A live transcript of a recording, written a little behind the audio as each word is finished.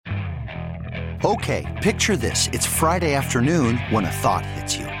Okay, picture this. It's Friday afternoon when a thought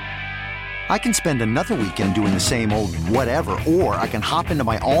hits you. I can spend another weekend doing the same old whatever, or I can hop into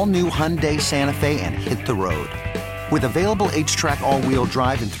my all-new Hyundai Santa Fe and hit the road. With available H-Track all-wheel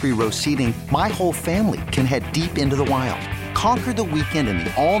drive and 3-row seating, my whole family can head deep into the wild. Conquer the weekend in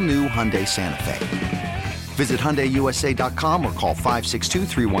the all-new Hyundai Santa Fe. Visit HyundaiUSA.com or call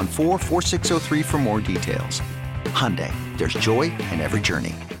 562-314-4603 for more details. Hyundai, there's joy in every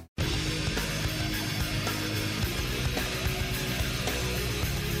journey.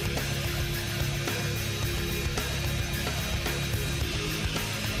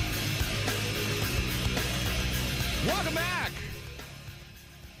 Welcome back.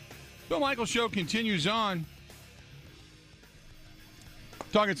 Bill Michaels Show continues on.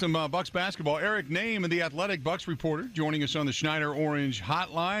 Talking some Bucks basketball. Eric Nehm, the Athletic Bucks reporter, joining us on the Schneider Orange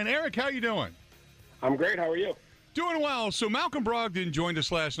Hotline. Eric, how you doing? I'm great. How are you? Doing well. So Malcolm Brogdon joined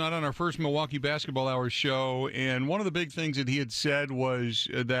us last night on our first Milwaukee Basketball Hour show, and one of the big things that he had said was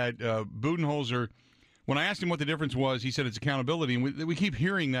that Budenholzer, when I asked him what the difference was, he said it's accountability, and we keep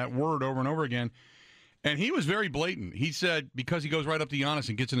hearing that word over and over again. And he was very blatant. He said because he goes right up to Giannis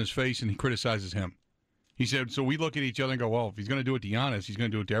and gets in his face and he criticizes him. He said, so we look at each other and go, well, if he's going to do it to Giannis, he's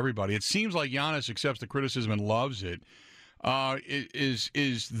going to do it to everybody. It seems like Giannis accepts the criticism and loves it.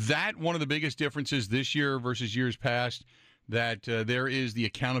 Is that one of the biggest differences this year versus years past, that there is the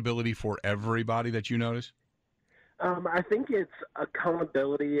accountability for everybody that you notice? I think it's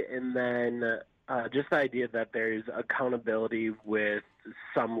accountability, and then just the idea that there's accountability with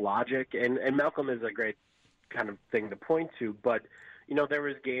some logic. And Malcolm is a great kind of thing to point to, but you know, there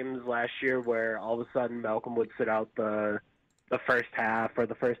was games last year where all of a sudden Malcolm would sit out the first half or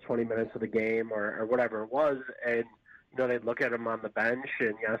the first 20 minutes of the game or whatever it was, and you know, they'd look at him on the bench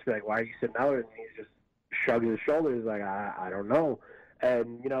and Giannis would be like, "Why are you sitting out?" And he's just shrugging his shoulders like, "I don't know."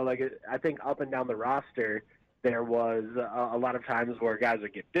 And you know, like I think up and down the roster, there was a lot of times where guys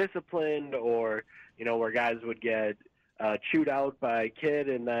would get disciplined, or you know, where guys would get chewed out by a kid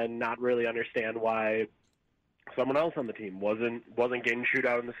and then not really understand why someone else on the team wasn't getting chewed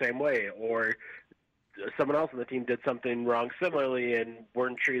out in the same way, or someone else on the team did something wrong similarly and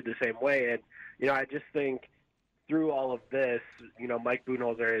weren't treated the same way. And you know, I just think through all of this, you know, Mike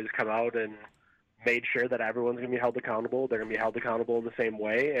Budenholzer has come out and made sure that everyone's going to be held accountable. They're going to be held accountable in the same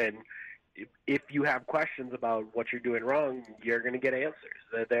way. And if you have questions about what you're doing wrong, you're going to get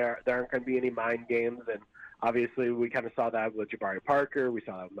answers. There aren't going to be any mind games. And obviously, we kind of saw that with Jabari Parker. We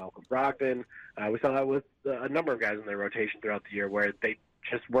saw that with Malcolm Brogdon. We saw that with a number of guys in their rotation throughout the year, where they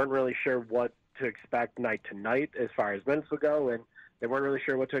just weren't really sure what to expect night to night as far as minutes would go, and they weren't really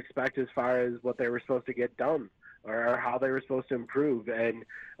sure what to expect as far as what they were supposed to get done or how they were supposed to improve. And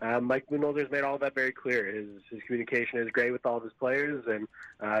Mike Budenholzer's made all that very clear. His communication is great with all of his players, and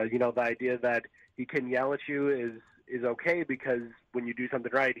you know, the idea that he can yell at you is okay, because when you do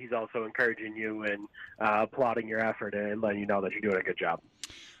something right, he's also encouraging you and applauding your effort and letting you know that you're doing a good job.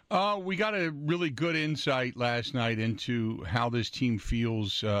 We got a really good insight last night into how this team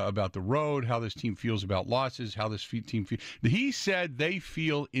feels about the road, how this team feels about losses, how this team feels. He said they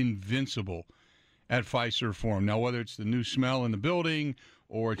feel invincible at Fiserv Forum. Now, whether it's the new smell in the building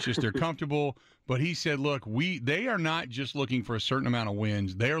or it's just they're comfortable, but he said, look, they are not just looking for a certain amount of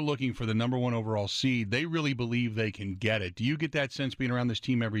wins. They are looking for the number one overall seed. They really believe they can get it. Do you get that sense being around this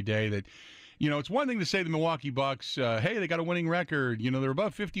team every day that, you know, it's one thing to say the Milwaukee Bucks, hey, they got a winning record. You know, they're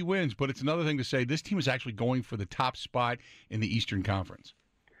above 50 wins, but it's another thing to say this team is actually going for the top spot in the Eastern Conference.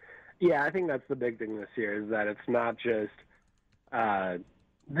 Yeah, I think that's the big thing this year, is that it's not just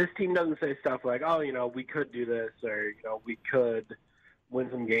this team doesn't say stuff like, oh, you know, we could do this, or, you know, we could win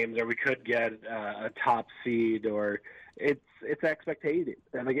some games, or we could get a top seed, or it's expectated.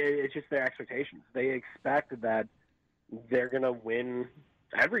 And like, it's just their expectations. They expect that they're going to win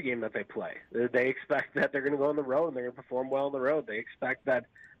every game that they play. They expect that they're going to go on the road and they're going to perform well on the road. They expect that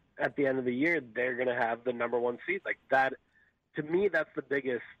at the end of the year, they're going to have the number one seed. Like that, to me, that's the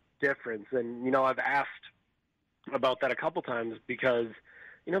biggest difference. And, you know, I've asked about that a couple times because,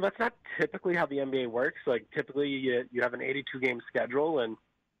 you know, that's not typically how the NBA works. Like, typically you have an 82-game schedule, and,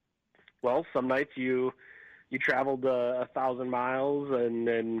 well, some nights you traveled 1,000 miles,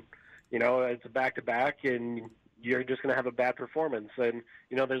 and you know, it's a back-to-back, and you're just going to have a bad performance. And,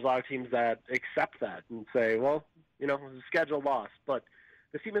 you know, there's a lot of teams that accept that and say, well, you know, the schedule lost. But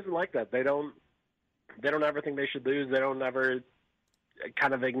this team isn't like that. They don't ever think they should lose. They don't ever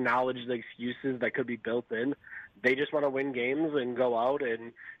kind of acknowledge the excuses that could be built in. They just want to win games and go out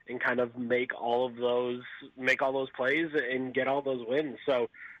and kind of make all those plays and get all those wins. So,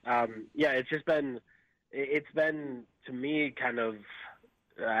 yeah, it's been to me kind of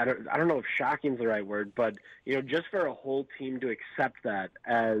I don't know if shocking is the right word, but just for a whole team to accept that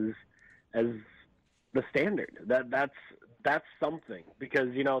as the standard, that's something, because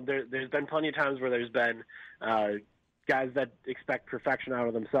there's been plenty of times where there's been guys that expect perfection out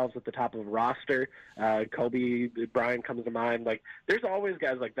of themselves at the top of a roster. Kobe Bryant comes to mind. Like, there's always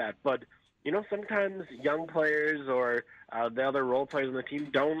guys like that, but sometimes young players or the other role players on the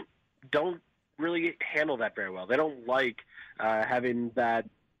team don't really handle that very well. They don't like having that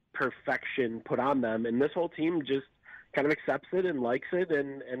perfection put on them, and this whole team just kind of accepts it and likes it,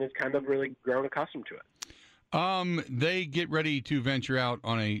 and has kind of really grown accustomed to it. They get ready to venture out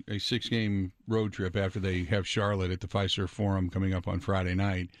on a 6-game road trip after they have Charlotte at the Fiserv Forum coming up on Friday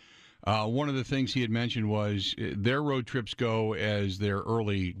night. One of the things he had mentioned was their road trips go as their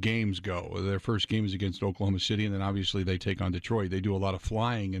early games go. Their first game is against Oklahoma City, and then obviously they take on Detroit. They do a lot of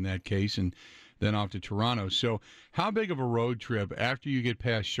flying in that case, and then off to Toronto. So how big of a road trip after you get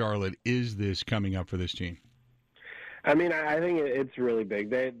past Charlotte is this coming up for this team? I mean, I think it's really big.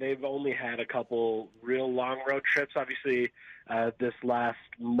 They've only had a couple real long road trips. Obviously, this last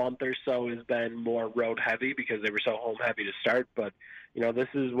month or so has been more road heavy because they were so home heavy to start. But this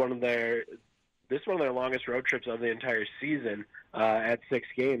is one of their longest road trips of the entire season at 6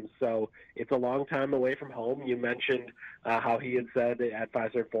 games. So it's a long time away from home. You mentioned how he had said at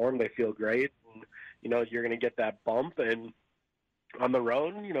Fiserv Forum they feel great, and you're going to get that bump. And on the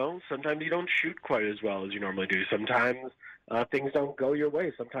road, sometimes you don't shoot quite as well as you normally do. Sometimes things don't go your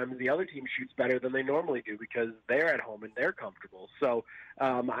way. Sometimes the other team shoots better than they normally do because they're at home and they're comfortable. So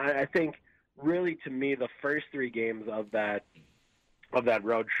I think really, to me, the first 3 games of that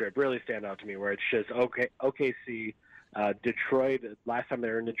road trip really stand out to me, where it's just OKC, Detroit. Last time they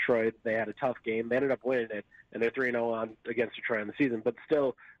were in Detroit, they had a tough game. They ended up winning it, and they're 3-0 against Detroit in the season, but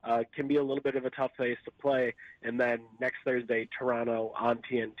still can be a little bit of a tough place to play. And then next Thursday, Toronto on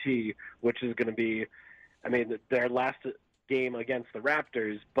TNT, which is going to be, their last game against the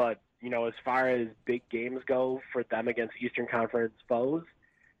Raptors. But, as far as big games go for them against Eastern Conference foes,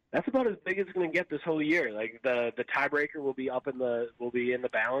 that's about as big as it's going to get this whole year. Like, the tiebreaker will be in the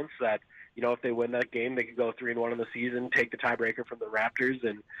balance that, if they win that game, they could go 3-1 in the season, take the tiebreaker from the Raptors,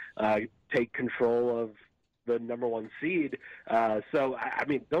 and take control of the number 1 seed. So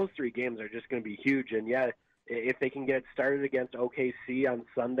those 3 games are just going to be huge. And yeah, if they can get started against OKC on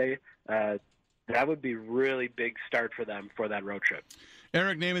Sunday, that would be really big start for them for that road trip.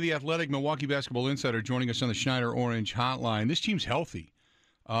 Eric Name of The Athletic, Milwaukee Basketball Insider, joining us on the Schneider Orange Hotline. This team's healthy.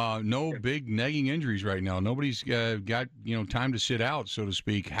 No big nagging injuries right now. Nobody's got time to sit out, so to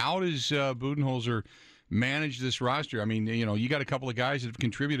speak. How does Budenholzer manage this roster? I mean, you got a couple of guys that have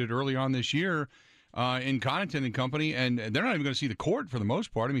contributed early on this year in Connaughton and company, and they're not even going to see the court for the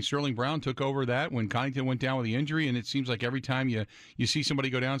most part. I mean, Sterling Brown took over that when Connaughton went down with the injury, and it seems like every time you see somebody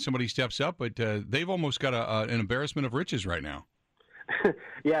go down, somebody steps up. But they've almost got an embarrassment of riches right now.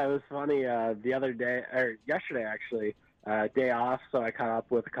 Yeah, it was funny. The other day, or yesterday actually. Day off, so I caught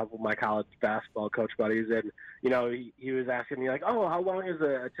up with a couple of my college basketball coach buddies, and he was asking me like, "Oh, how long is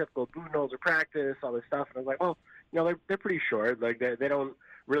a typical Budenholzer practice?" All this stuff, and I was like, "Well, they're pretty short. Like they don't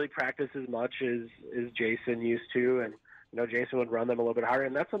really practice as much as Jason used to, and Jason would run them a little bit harder."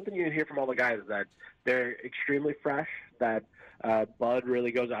 And that's something you hear from all the guys, that they're extremely fresh. That Bud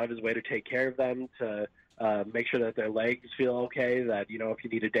really goes out of his way to take care of them, to make sure that their legs feel okay. That if you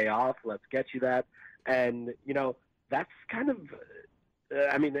need a day off, let's get you that, and that's kind of,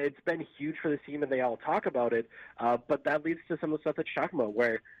 it's been huge for the team, and they all talk about it, but that leads to some of the stuff that you're talking about,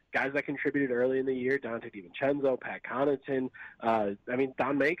 where guys that contributed early in the year, Dante DiVincenzo, Pat Connaughton,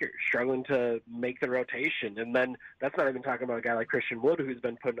 Don Maker, struggling to make the rotation. And then that's not even talking about a guy like Christian Wood, who's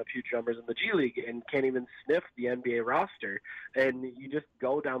been putting up huge numbers in the G League and can't even sniff the NBA roster. And you just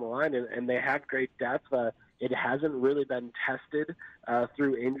go down the line, and they have great depth. It hasn't really been tested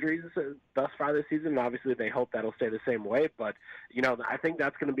through injuries thus far this season. And obviously, they hope that'll stay the same way. But, I think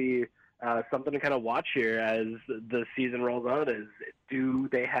that's going to be something to kind of watch here as the season rolls on, is do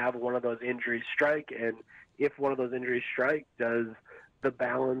they have one of those injuries strike? And if one of those injuries strike, does the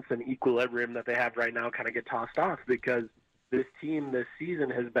balance and equilibrium that they have right now kind of get tossed off? Because this team this season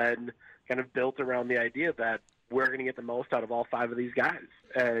has been kind of built around the idea that we're going to get the most out of all 5 of these guys.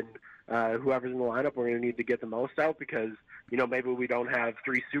 And whoever's in the lineup, we're going to need to get the most out, because, maybe we don't have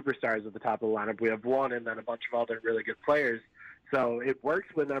 3 superstars at the top of the lineup. We have 1 and then a bunch of other really good players. So it works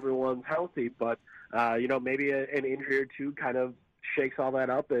when everyone's healthy, but, maybe an injury or 2 kind of shakes all that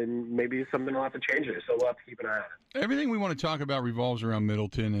up, and maybe something will have to change there. So we'll have to keep an eye on it. Everything we want to talk about revolves around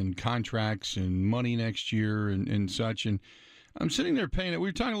Middleton and contracts and money next year and such. And I'm sitting there paying it. We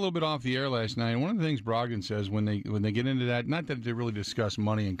were talking a little bit off the air last night, and one of the things Brogdon says when they get into that, not that they really discuss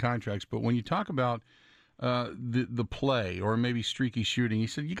money and contracts, but when you talk about the play or maybe streaky shooting, he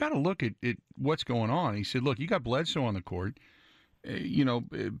said you got to look at what's going on. He said, look, you got Bledsoe on the court.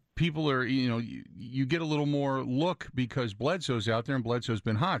 People are, you get a little more look because Bledsoe's out there and Bledsoe's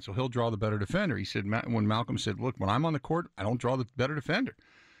been hot, so he'll draw the better defender. He said when Malcolm said, look, when I'm on the court, I don't draw the better defender.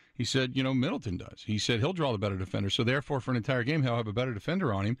 He said, Middleton does. He said he'll draw the better defender, so therefore for an entire game he'll have a better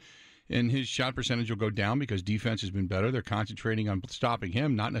defender on him, and his shot percentage will go down because defense has been better. They're concentrating on stopping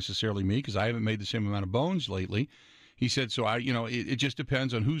him, not necessarily me, because I haven't made the same amount of bones lately. He said, so it just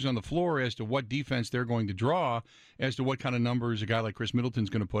depends on who's on the floor as to what defense they're going to draw, as to what kind of numbers a guy like Chris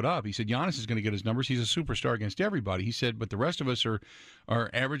Middleton's going to put up. He said Giannis is going to get his numbers. He's a superstar against everybody. He said, but the rest of us are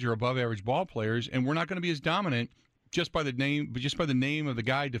average or above average ball players, and we're not going to be as dominant just by the name of the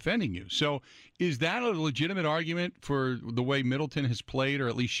guy defending you. So is that a legitimate argument for the way Middleton has played or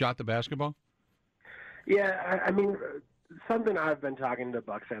at least shot the basketball? Yeah, I mean, something I've been talking to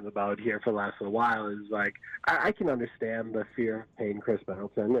Bucks fans about here for the last little while is, like, I can understand the fear of paying Chris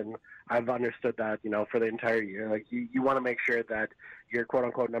Middleton, and I've understood that, for the entire year. Like, you want to make sure that your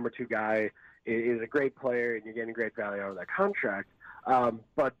quote-unquote number 2 guy is a great player and you're getting great value out of that contract.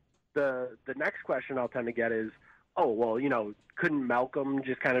 But the next question I'll tend to get is, oh, well, couldn't Malcolm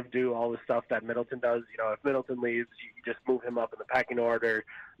just kind of do all the stuff that Middleton does? If Middleton leaves, you just move him up in the pecking order.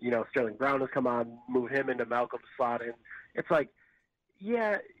 Sterling Brown has come on, move him into Malcolm's slot. And it's like,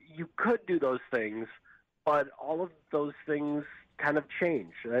 yeah, you could do those things, but all of those things kind of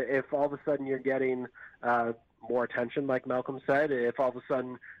change. If all of a sudden you're getting more attention, like Malcolm said, if all of a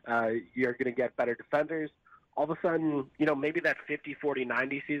sudden you're going to get better defenders, all of a sudden, maybe that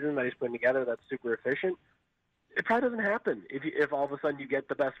 50-40-90 season that he's putting together that's super efficient, it probably doesn't happen if all of a sudden you get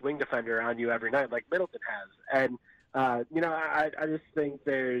the best wing defender on you every night like Middleton has. And, I just think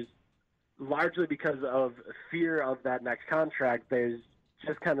there's largely because of fear of that next contract, there's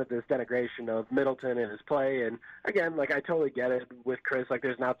just kind of this denigration of Middleton and his play. And again, like, I totally get it with Chris, like,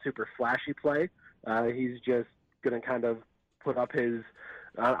 there's not super flashy play. He's just going to kind of put up his,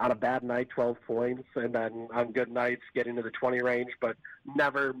 on a bad night, 12 points, and then on good nights get into the 20 range, but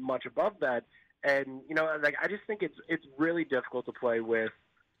never much above that. And, I just think it's really difficult to play with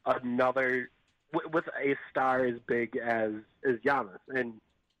with a star as big as Giannis. And,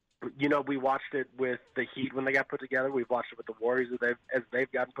 we watched it with the Heat when they got put together. We've watched it with the Warriors as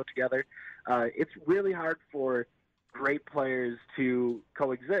they've gotten put together. It's really hard for great players to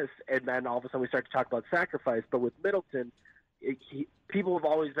coexist. And then all of a sudden we start to talk about sacrifice. But with Middleton, people have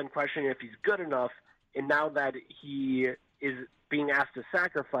always been questioning if he's good enough. And now that he is being asked to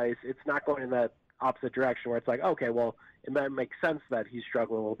sacrifice, it's not going in that opposite direction where it's like, okay, well, it might make sense that he's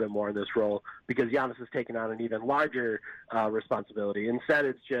struggling a little bit more in this role because Giannis has taken on an even larger responsibility. Instead,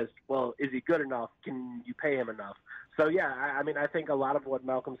 it's just, well, is he good enough? Can you pay him enough? So, yeah, I think a lot of what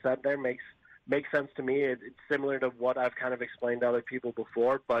Malcolm said there makes sense to me. It's similar to what I've kind of explained to other people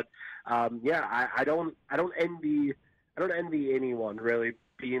before. But, I don't envy anyone really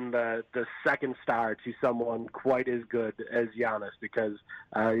being the second star to someone quite as good as Giannis because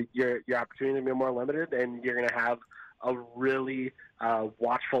your opportunity to be more limited, and you're going to have a really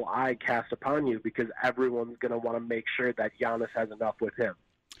watchful eye cast upon you because everyone's going to want to make sure that Giannis has enough with him.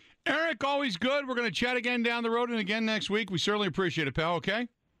 Eric, always good. We're going to chat again down the road and again next week. We certainly appreciate it, pal, okay?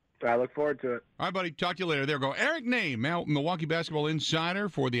 I look forward to it. All right, buddy. Talk to you later. There we go. Eric Nehm, Milwaukee basketball insider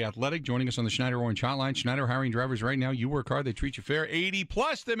for The Athletic, joining us on the Schneider Orange Hotline. Schneider hiring drivers right now. You work hard. They treat you fair.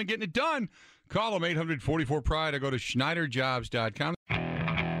 80-plus. They've been getting it done. Call them 844-PRIDE or go to SchneiderJobs.com.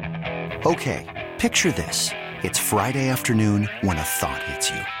 Okay, picture this. It's Friday afternoon when a thought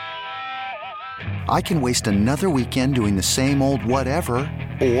hits you. I can waste another weekend doing the same old whatever,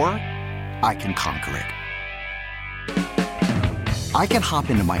 or I can conquer it. I can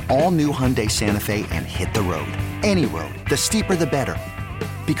hop into my all-new Hyundai Santa Fe and hit the road. Any road. The steeper, the better.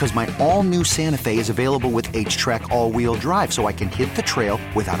 Because my all-new Santa Fe is available with H-Track all-wheel drive, so I can hit the trail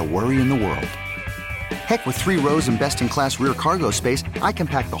without a worry in the world. Heck, with 3 rows and best-in-class rear cargo space, I can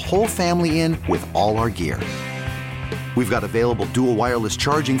pack the whole family in with all our gear. We've got available dual wireless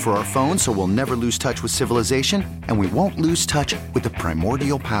charging for our phones, so we'll never lose touch with civilization, and we won't lose touch with the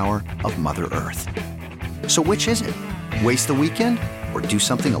primordial power of Mother Earth. So which is it? Waste the weekend or do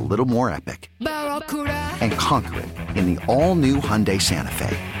something a little more epic? And conquer it in the all-new Hyundai Santa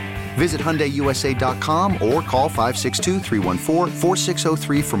Fe. Visit HyundaiUSA.com or call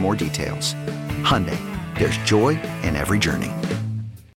 562-314-4603 for more details. Hyundai, there's joy in every journey.